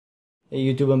Hey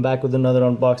YouTube, I'm back with another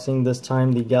unboxing, this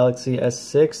time the Galaxy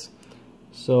S6.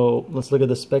 So let's look at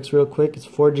the specs real quick. It's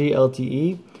 4G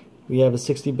LTE. We have a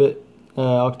 60-bit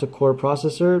octa-core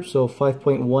processor, so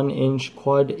 5.1-inch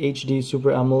Quad HD Super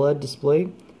AMOLED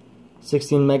display,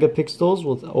 16 megapixels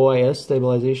with OIS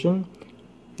stabilization,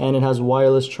 and it has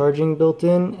wireless charging built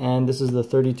in, and this is the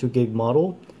 32 gig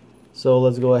model. So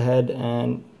let's go ahead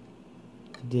and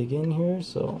dig in here.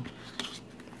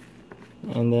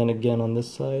 And then again on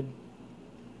this side.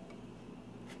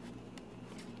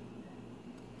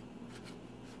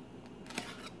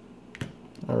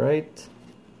 Alright,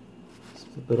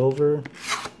 flip it over,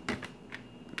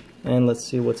 and let's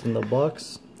see what's in the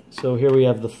box. So here we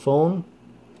have the phone.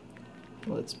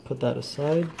 Let's put that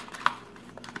aside,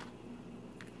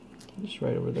 just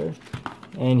right over there.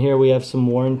 And here we have some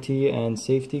warranty and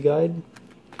safety guide.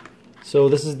 So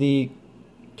this is the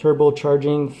turbo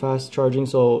charging, fast charging,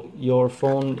 so your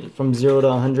phone from 0 to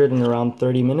 100 in around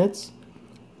 30 minutes.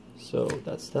 So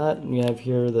that's that. We have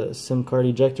here the SIM card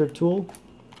ejector tool,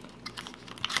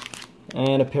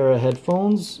 and a pair of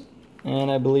headphones, and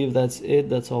I believe that's it.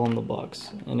 That's all in the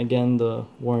box, and again the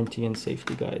warranty and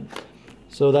safety guide.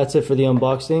 So that's it for the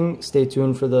unboxing. Stay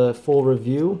tuned for the full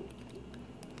review,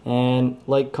 and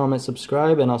like, comment,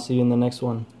 subscribe, and I'll see you in the next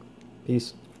one.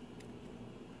 Peace.